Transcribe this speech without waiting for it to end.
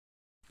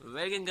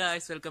Welcome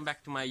guys, welcome back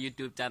to my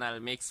YouTube channel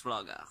Mix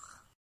Vlogger.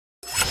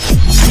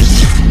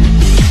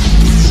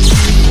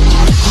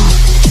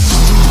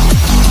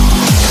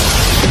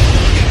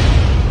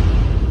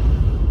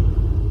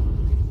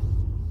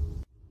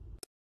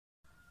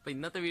 അപ്പോൾ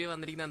ഇന്നത്തെ video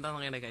വന്നിരിക്കുന്നത്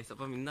എന്താണെന്ന് അറിയണേ ഗൈസ്.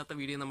 അപ്പം ഇന്നത്തെ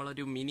വീഡിയോ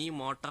നമ്മളൊരു മിനി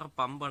മോട്ടർ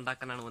പമ്പ്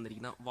ഉണ്ടാക്കാനാണ്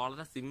വന്നിരിക്കുന്നത്.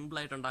 വളരെ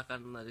സിമ്പിളായിട്ട്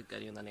ഉണ്ടാക്കാവുന്ന ഒരു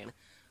കാര്യം തന്നെയാണ്.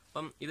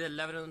 അപ്പം ഇത്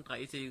എല്ലാവരും ഒന്ന്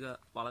ട്രൈ ചെയ്യുക.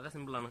 വളരെ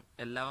സിമ്പിളാണ്,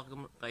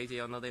 എല്ലാവർക്കും ട്രൈ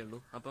ചെയ്യാവുന്നതേ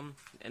ഉള്ളൂ. അപ്പം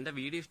എൻ്റെ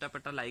വീഡിയോ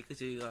ഇഷ്ടപ്പെട്ടാൽ ലൈക്ക്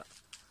ചെയ്യുക.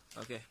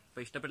 ഓക്കെ,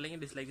 അപ്പോൾ ഇഷ്ടപ്പെട്ടില്ലെങ്കിൽ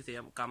ഡിസ്ലൈക്ക്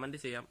ചെയ്യാം, കമൻറ്റ്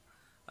ചെയ്യാം.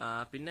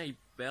 പിന്നെ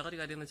വേറൊരു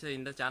കാര്യം എന്ന് വെച്ചാൽ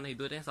എൻ്റെ ചാനൽ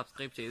ഇതുവരെയും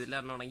സബ്സ്ക്രൈബ് ചെയ്തില്ല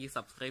എന്നുണ്ടെങ്കിൽ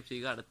സബ്സ്ക്രൈബ്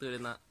ചെയ്യുക. അടുത്ത്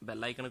വരുന്ന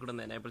ബെല്ലൈക്കണെ കൂടെ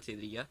ഒന്ന് എനേബിൾ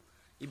ചെയ്തിരിക്കുക.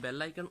 ഈ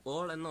ബെല്ലൈക്കൺ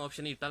ഓൾ എന്ന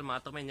ഓപ്ഷൻ ഇട്ടാൽ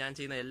മാത്രമേ ഞാൻ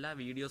ചെയ്യുന്ന എല്ലാ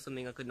വീഡിയോസും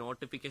നിങ്ങൾക്ക്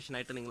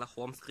നോട്ടിഫിക്കേഷനായിട്ട് നിങ്ങളെ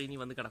ഹോം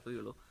സ്ക്രീനിൽ വന്ന്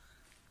കിടക്കുകയുള്ളൂ.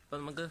 അപ്പോൾ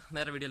നമുക്ക്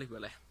നേരെ വീഡിയോയിലേക്ക്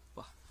പോകല്ലേ.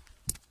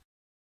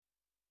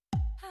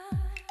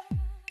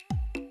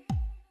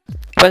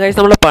 അപ്പോൾ ഗൈസ്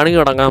നമ്മൾ പണി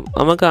തുടങ്ങാം.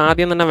 നമുക്ക്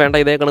ആദ്യം തന്നെ വേണ്ട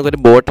ഇതേ കണക്കൊരു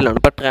ബോട്ടിലാണ്.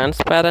 ഇപ്പോൾ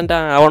ട്രാൻസ്പാരൻ്റ്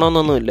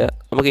ആവണമെന്നൊന്നുമില്ല,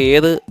 നമുക്ക്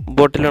ഏത്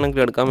ബോട്ടിൽ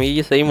വേണമെങ്കിലും എടുക്കാം. ഈ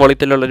സെയിം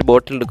വോളിയത്തിലുള്ളൊരു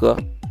ബോട്ടിൽ എടുക്കുക.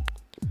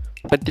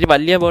 അപ്പോൾ ഇത്തിരി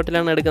വലിയ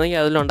ബോട്ടിലാണ് എടുക്കുന്നതെങ്കിൽ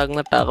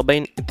അതിലുണ്ടാക്കുന്ന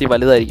ടർബൈൻ ഇത്തിരി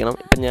വലുതായിരിക്കണം.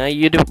 ഇപ്പം ഞാൻ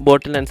ഈ ഒരു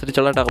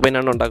ബോട്ടിനനുസരിച്ചുള്ള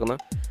ടർബൈനാണ്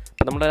ഉണ്ടാക്കുന്നത്.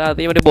 അപ്പോൾ നമ്മൾ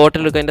ആദ്യം ഒരു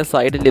ബോട്ടിൽ എടുക്കുക, അതിൻ്റെ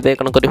സൈഡിൽ ഇതേ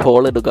കണക്കൊരു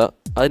ഹോൾ എടുക്കുക.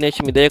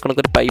 അതിനുശേഷം ഇതേ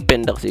കണക്കൊരു പൈപ്പ്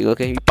എൻ്റർ ചെയ്യുക.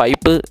 ഓക്കെ, ഈ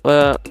പൈപ്പ്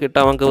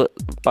കിട്ടാൻ നമുക്ക്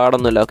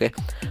പാടൊന്നുമില്ല. ഓക്കെ,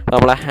 അപ്പോൾ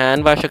നമ്മളെ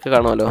ഹാൻഡ് വാഷൊക്കെ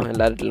കാണുമല്ലോ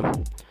എല്ലാവരിലും.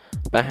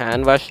 അപ്പം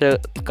ഹാൻഡ് വാഷ്,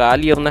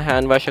 കാലിയേറുന്ന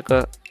ഹാൻഡ് വാഷൊക്കെ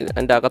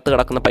അതിൻ്റെ അകത്ത്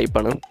കിടക്കുന്ന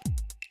പൈപ്പാണ്.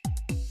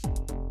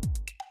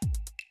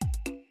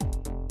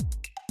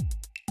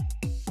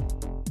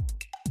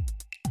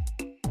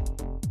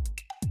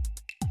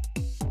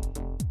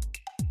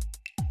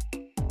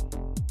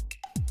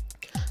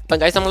 അപ്പം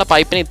ഗൈസ് നമ്മളെ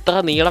പൈപ്പിന് ഇത്ര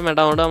നീളം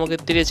വേണ്ടതുകൊണ്ട് നമുക്ക്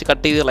ഇത്തിരി വെച്ച്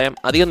കട്ട് ചെയ്ത് കളയാം.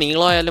 അധികം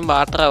നീളമായാലും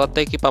വാട്ടർ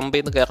അകത്തേക്ക് പമ്പ്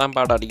ചെയ്ത് കയറാൻ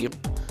പാടായിരിക്കും.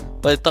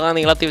 അപ്പോൾ ഇത്ര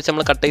നീളത്തിൽ വെച്ച്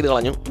നമ്മൾ കട്ട് ചെയ്ത്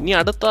കളഞ്ഞു. ഇനി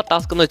അടുത്ത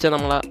ടാസ്ക് എന്ന് വെച്ചാൽ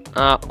നമ്മൾ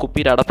ആ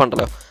കുപ്പിയുടെ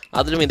അടപ്പുണ്ടല്ലോ,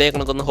 അതിലും ഇതേ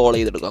കണക്കൊന്ന് ഹോൾ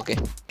ചെയ്തെടുക്കുക. ഓക്കെ,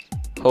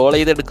 ഹോൾ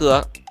ചെയ്തെടുക്കുക.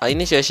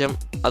 അതിന് ശേഷം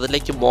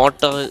അതിലേക്ക്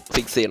മോട്ടർ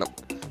ഫിക്സ് ചെയ്യണം.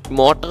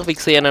 മോട്ടർ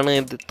ഫിക്സ് ചെയ്യാനാണ്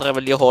ഇത്ര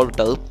വലിയ ഹോൾ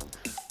ഇട്ടത്.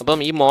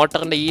 അപ്പം ഈ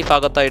മോട്ടറിൻ്റെ ഈ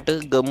ഭാഗത്തായിട്ട്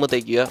ഗമ്മ്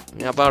തേക്കുക.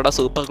 അപ്പോൾ അവിടെ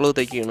സൂപ്പർ ഗ്ലൂ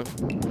തേക്കുകയാണ്.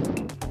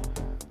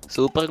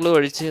 സൂപ്പർ ഗ്ലൂ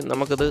ഒഴിച്ച്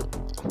നമുക്കത്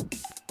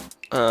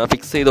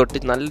ഫിക്സ്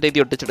ചെയ്ത് നല്ല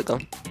രീതിയിൽ ഒട്ടിച്ചെടുക്കാം.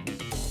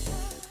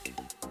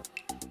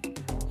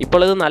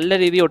 ഇപ്പോൾ ഇത് നല്ല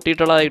രീതിയിൽ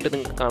ഒട്ടിയിട്ടുള്ളതായിട്ട്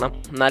നിങ്ങൾക്ക് കാണാം.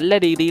 നല്ല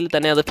രീതിയിൽ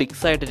തന്നെ അത്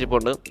ഫിക്സ്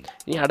ആയിട്ടിരിപ്പുണ്ട്.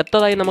 ഇനി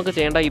അടുത്തതായി നമുക്ക്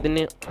ചെയ്യേണ്ട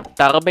ഇതിന്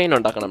ടർബൈൻ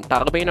ഉണ്ടാക്കണം.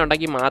 ടർബൈൻ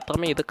ഉണ്ടാക്കി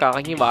മാത്രമേ ഇത്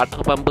കറങ്ങി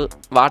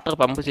വാട്ടർ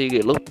പമ്പ്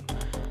ചെയ്യുകയുള്ളൂ.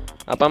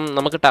 അപ്പം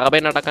നമുക്ക്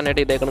ടർബൈൻ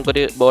ഉണ്ടാക്കാനായിട്ട് ഇതേ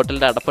കണക്കൊരു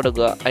ബോട്ടിലിൻ്റെ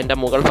അടപ്പെടുക്കുക. അതിൻ്റെ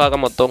മുകൾ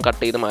ഭാഗം മൊത്തവും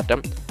കട്ട് ചെയ്ത്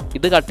മാറ്റാം.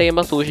 ഇത് കട്ട്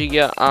ചെയ്യുമ്പോൾ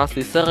സൂക്ഷിക്കുക, ആ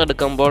സിസർ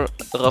എടുക്കുമ്പോൾ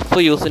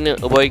റഫ് യൂസിന്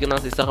ഉപയോഗിക്കുന്ന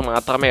സിസർ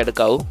മാത്രമേ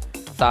എടുക്കാവൂ.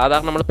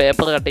 സാധാരണ നമ്മൾ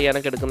പേപ്പർ കട്ട്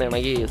ചെയ്യാനൊക്കെ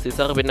എടുക്കുന്നതാണെങ്കിൽ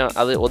സിസർ പിന്നെ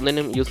അത്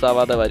ഒന്നിനും യൂസ്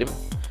ആവാതെ വരും.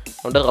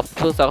 അതുകൊണ്ട്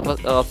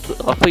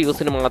റഫ്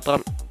യൂസിന് മാത്രം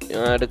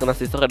എടുക്കുന്ന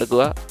സിസർ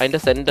എടുക്കുക. അതിന്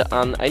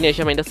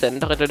ശേഷം അതിൻ്റെ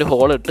സെൻറ്ററായിട്ടൊരു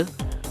ഹോൾ ഇട്ട്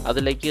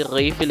അതിലേക്ക്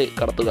റീഫിൽ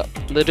കടത്തുക.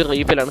 ഇതൊരു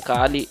റീഫിലാണ്,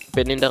 കാലി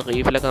പെന്നിൻ്റെ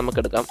റീഫിലൊക്കെ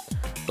നമുക്ക് എടുക്കാം.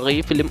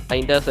 റീഫിലും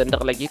അതിൻ്റെ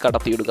സെൻറ്ററിലേക്ക്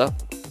കടത്തിയിടുക.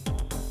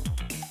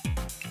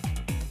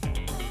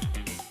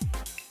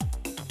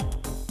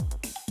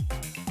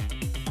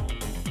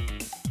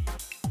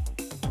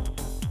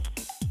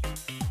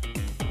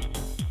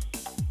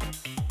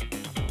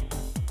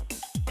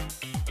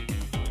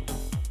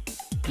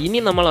 ഇനി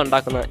നമ്മൾ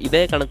ഉണ്ടാക്കുന്ന ഇതേ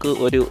കണക്ക്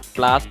ഒരു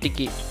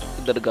പ്ലാസ്റ്റിക്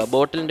ഇതെടുക്കുക.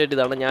 ബോട്ടിലിൻ്റെ ഒരു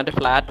ഇതാണ്, ഞാനൊരു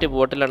ഫ്ലാറ്റ്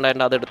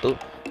ബോട്ടിലുണ്ടായിട്ട് അതെടുത്തു.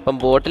 അപ്പം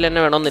ബോട്ടിൽ തന്നെ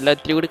വേണമെന്നില്ല,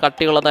 ഇത്തിരി കൂടി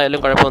കട്ടിയുള്ളതായാലും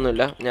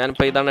കുഴപ്പമൊന്നുമില്ല.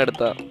 ഞാനിപ്പോൾ ഇതാണ്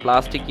എടുത്തത്.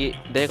 പ്ലാസ്റ്റിക്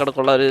ഇതേ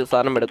കണക്കുള്ള ഒരു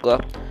സാധനം എടുക്കുക.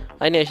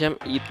 അതിനുശേഷം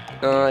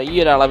ഈ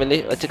ഒരു അളവിൽ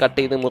വെച്ച് കട്ട്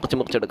ചെയ്ത്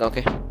മുറിച്ചെടുക്കാം.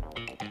 ഓക്കെ,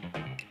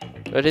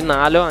 ഒരു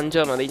 4 or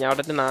 5 മതി. ഞാൻ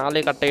അവിടെ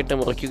 4 കട്ടയിട്ട്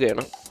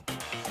മുറിക്കുകയാണ്.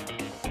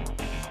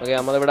 ഓക്കെ,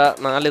 നമ്മളിവിടെ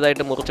 4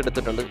 ഇതായിട്ട്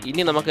മുറിച്ചെടുത്തിട്ടുണ്ട്.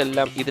 ഇനി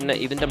നമുക്കെല്ലാം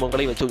ഇതിൻ്റെ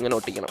മുകളിൽ വെച്ച് ഇങ്ങനെ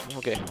ഒട്ടിക്കണം.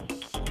 ഓക്കെ,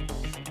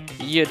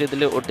 ഈ ഒരു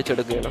ഇതിൽ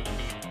ഒട്ടിച്ചെടുക്കുകയാണ്.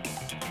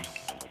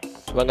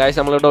 അപ്പം ഗൈസ്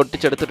നമ്മളിവിടെ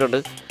ഒട്ടിച്ചെടുത്തിട്ടുണ്ട്.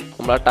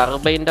 നമ്മൾ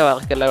ടർബൈൻ്റെ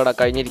വർക്കെല്ലാം ഇവിടെ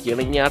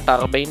കഴിഞ്ഞിരിക്കുകയാണ്. ഇനി ആ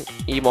ടർബൈൻ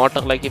ഈ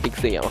മോട്ടറിലേക്ക്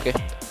ഫിക്സ് ചെയ്യാം. ഓക്കെ,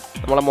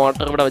 നമ്മളെ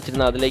മോട്ടർ ഇവിടെ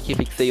വെച്ചിരുന്ന് അതിലേക്ക്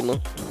ഫിക്സ് ചെയ്യുന്നു.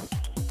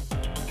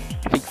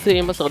 ഫിക്സ്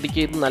ചെയ്യുമ്പോൾ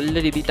ശ്രദ്ധിക്കുക, ഇത് നല്ല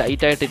രീതിയിൽ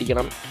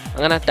ടൈറ്റായിട്ടിരിക്കണം.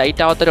 അങ്ങനെ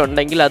ടൈറ്റ്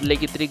ആവാത്തവരുണ്ടെങ്കിൽ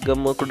അതിലേക്ക് ഇത്തിരി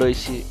ഗമ്മ് കൂടെ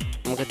ഒഴിച്ച്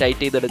നമുക്ക്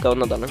ടൈറ്റ്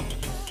ചെയ്തെടുക്കാവുന്നതാണ്.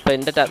 അപ്പോൾ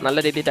എൻ്റെ നല്ല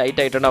രീതിയിൽ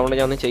ടൈറ്റ് ആയിട്ടുണ്ട്, അതുകൊണ്ട്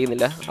ഞാൻ ഒന്നും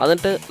ചെയ്യുന്നില്ല.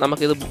 എന്നിട്ട്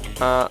നമുക്കിത്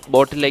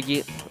ബോട്ടിലേക്ക്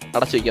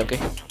അടച്ചു വയ്ക്കാം. ഓക്കെ,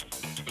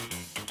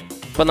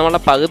 അപ്പോൾ നമ്മളെ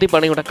പകുതി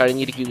പണി ഇവിടെ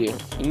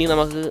കഴിഞ്ഞിരിക്കുകയാണ്. ഇനി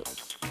നമുക്ക്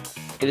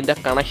ഇതിൻ്റെ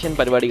കണക്ഷൻ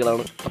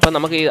പരിപാടികളാണ്. അപ്പോൾ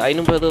നമുക്ക്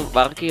അതിന് മുമ്പ് ഇത്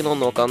വർക്ക് ചെയ്യുന്നോ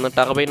നോക്കാം. ഒന്ന്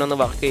ടർബൈൻ ഒന്ന്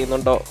വർക്ക്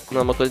ചെയ്യുന്നുണ്ടോ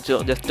നമുക്ക്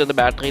ജസ്റ്റ് ഒന്ന്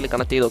ബാറ്ററിയിൽ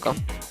കണക്ട് ചെയ്ത് നോക്കാം.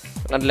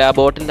 അല്ല, ആ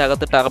ബോട്ടിൻ്റെ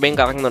അകത്ത് ടർബൈൻ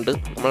കറങ്ങുന്നുണ്ട്.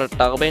 നമ്മൾ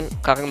ടർബൈൻ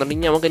കറങ്ങുന്നുണ്ട്.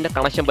 ഇനി നമുക്ക് ഇതിൻ്റെ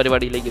കണക്ഷൻ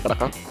പരിപാടിയിലേക്ക്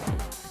കിടക്കാം.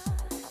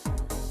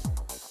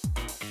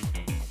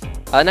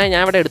 അതിനായി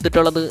ഞാൻ ഇവിടെ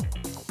എടുത്തിട്ടുള്ളത്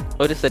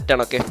ഒരു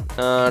സെറ്റാണ്. ഓക്കെ,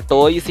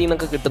 ടോയ്സിൽ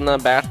നിന്നൊക്കെ കിട്ടുന്ന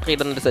ബാറ്ററി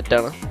ഇടുന്നൊരു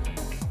സെറ്റാണ്.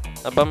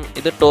 അപ്പം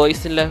ഇത്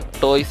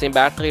ടോയ്സ്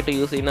ബാറ്ററി ഇട്ട്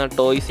യൂസ് ചെയ്യുന്ന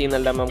ടോയ്സിൽ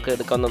നിന്നെല്ലാം നമുക്ക്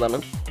എടുക്കാവുന്നതാണ്.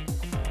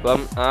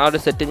 അപ്പം ആ ഒരു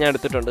സെറ്റ് ഞാൻ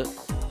എടുത്തിട്ടുണ്ട്.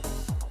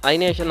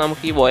 അതിനുശേഷം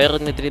നമുക്ക് ഈ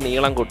വയറിന് ഇത്തിരി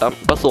നീളം കൂട്ടാം.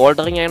 ഇപ്പോൾ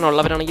സോൾഡറിങ്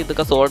ആണുള്ളവരാണെങ്കിൽ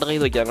ഇതൊക്കെ സോൾഡർ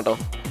ചെയ്ത് വയ്ക്കാം കേട്ടോ.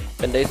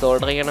 അപ്പോൾ എൻ്റെ ഈ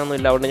സോൾഡറിങ് ആണൊന്നും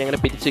ഇല്ല, അതുകൊണ്ട് ഞാൻ ഇങ്ങനെ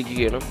പിരിച്ച്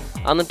വയ്ക്കുകയാണ്.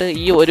 എന്നിട്ട്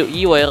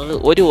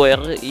ഒരു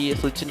വയർ ഈ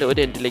സ്വിച്ചിൻ്റെ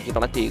ഒരു എൻഡിലേക്ക്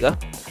കണക്ട് ചെയ്യുക.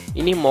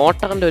 ഇനി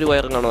മോട്ടറിൻ്റെ ഒരു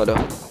വയർ കാണുമല്ലോ,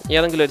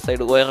 ഏതെങ്കിലും ഒരു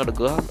സൈഡ് വയർ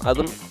എടുക്കുക.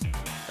 അതും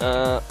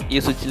ഈ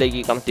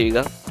സ്വിച്ചിലേക്ക് കണക്ട്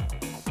ചെയ്യുക.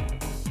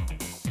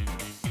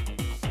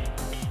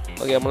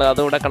 ഓക്കെ, നമ്മൾ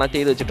അതുകൂടെ കണക്ട്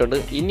ചെയ്ത് വെച്ചിട്ടുണ്ട്.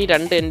 ഇനി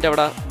 2 എൻഡ്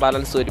അവിടെ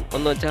ബാലൻസ് വരും.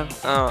 ഒന്ന് വെച്ചാൽ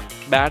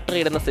ബാറ്ററി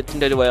ഇടുന്ന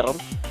സെറ്റിൻ്റെ ഒരു വയറും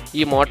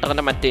ഈ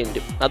മോട്ടറിൻ്റെ മറ്റേ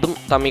എൻഡും അതും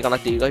തമ്മിൽ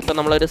കണക്ട് ചെയ്യുക. ഇപ്പോൾ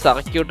നമ്മളൊരു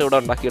സർക്യൂട്ട് ഇവിടെ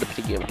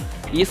ഉണ്ടാക്കിയെടുത്തിരിക്കുകയാണ്.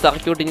 ഈ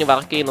സർക്യൂട്ട് ഇനി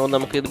വർക്ക് ചെയ്യുന്നത്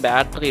നമുക്ക് ഇത്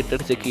ബാറ്ററി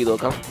ഇട്ടിട്ട് ചെക്ക് ചെയ്ത്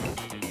നോക്കാം.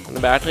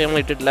 ബാറ്ററി നമ്മൾ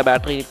ഇട്ടിട്ടില്ല,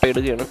 ബാറ്ററി ഇപ്പോൾ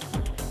ഇടുകയാണ്.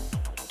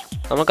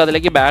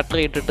 നമുക്കതിലേക്ക്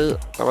ബാറ്ററി ഇട്ടിട്ട്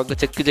നമുക്ക്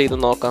ചെക്ക് ചെയ്ത്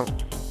നോക്കാം.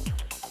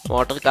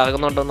 മോട്ടർ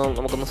കറങ്ങുന്നുണ്ടോയെന്ന്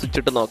നമുക്കൊന്ന് സ്വിച്ച്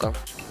ഇട്ട് നോക്കാം.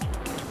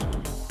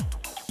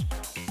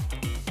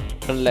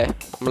 അല്ലേ,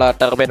 നമ്മൾ ആ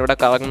ടർബൈൻ ഇവിടെ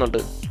കറങ്ങുന്നുണ്ട്.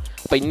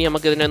 അപ്പോൾ ഇനി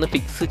നമുക്ക് ഇതിനെ ഒന്ന്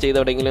ഫിക്സ് ചെയ്ത്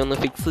എവിടെയെങ്കിലും ഒന്ന്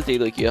ഫിക്സ്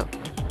ചെയ്ത് വയ്ക്കുക.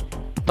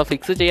 അപ്പോൾ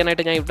ഫിക്സ്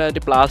ചെയ്യാനായിട്ട് ഞാൻ ഇവിടെ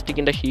ഒരു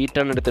പ്ലാസ്റ്റിക്കിൻ്റെ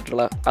ഷീറ്റാണ്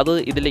എടുത്തിട്ടുള്ളത്. അത്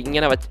ഇതിൽ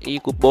ഇങ്ങനെ വെച്ച് ഈ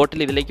ബോട്ടിൽ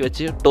ഇതിലേക്ക്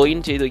വെച്ച് ടോയിൻ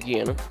ചെയ്ത്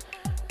വയ്ക്കുകയാണ്.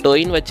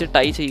 ടോയിൻ വെച്ച്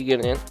ടൈ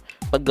ചെയ്യുകയാണ് ഞാൻ.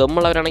 അപ്പോൾ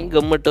ഗമ്മുള്ളവരാണെങ്കിൽ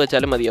ഗമ്മിട്ട്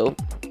വെച്ചാലും മതിയാവും.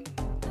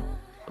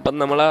 അപ്പം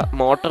നമ്മളെ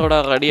മോട്ടർ ഇവിടെ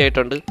റെഡി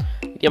ആയിട്ടുണ്ട്.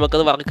 ഇനി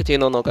നമുക്കത് വർക്ക്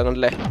ചെയ്യുന്നത് നോക്കാം.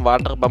 കണ്ടല്ലേ,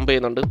 വാട്ടർ പമ്പ്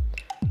ചെയ്യുന്നുണ്ട്.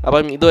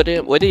 അപ്പം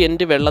ഒരു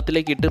എൻഡ്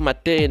വെള്ളത്തിലേക്ക് ഇട്ട്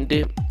മറ്റേ എൻഡ്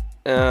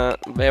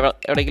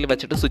എവിടെയെങ്കിലും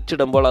വെച്ചിട്ട് സ്വിച്ച്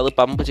ഇടുമ്പോൾ അത്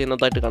പമ്പ്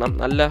ചെയ്യുന്നതായിട്ട് കാണാം.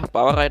 നല്ല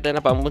പവറായിട്ട്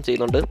തന്നെ പമ്പും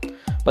ചെയ്യുന്നുണ്ട്.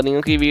 അപ്പോൾ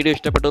നിങ്ങൾക്ക് ഈ വീഡിയോ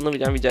ഇഷ്ടപ്പെട്ടു എന്ന്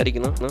ഞാൻ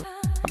വിചാരിക്കുന്നു.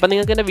 അപ്പം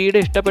നിങ്ങൾക്ക് എൻ്റെ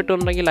വീഡിയോ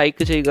ഇഷ്ടപ്പെട്ടുണ്ടെങ്കിൽ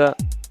ലൈക്ക് ചെയ്യുക.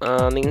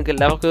 നിങ്ങൾക്ക്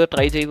എല്ലാവർക്കും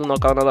ട്രൈ ചെയ്ത്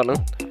നോക്കാവുന്നതാണ്.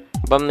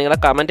 അപ്പം നിങ്ങളെ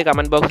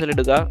കമൻറ്റ് ബോക്സിൽ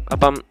ഇടുക.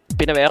 അപ്പം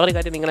പിന്നെ വേറൊരു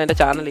കാര്യം, നിങ്ങൾ എൻ്റെ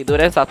ചാനൽ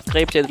ഇതുവരെ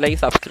സബ്സ്ക്രൈബ്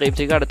ചെയ്തില്ലെങ്കിൽ സബ്സ്ക്രൈബ്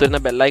ചെയ്യുക. അടുത്ത്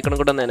വരുന്ന ബെല്ലൈക്കണും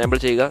കൂടെ ഒന്ന് എനേബിൾ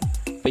ചെയ്യുക.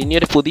 അപ്പോൾ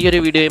ഇനിയൊരു പുതിയൊരു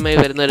വീഡിയോയുമായി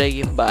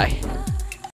വരുന്നവരേക്കും ബൈ.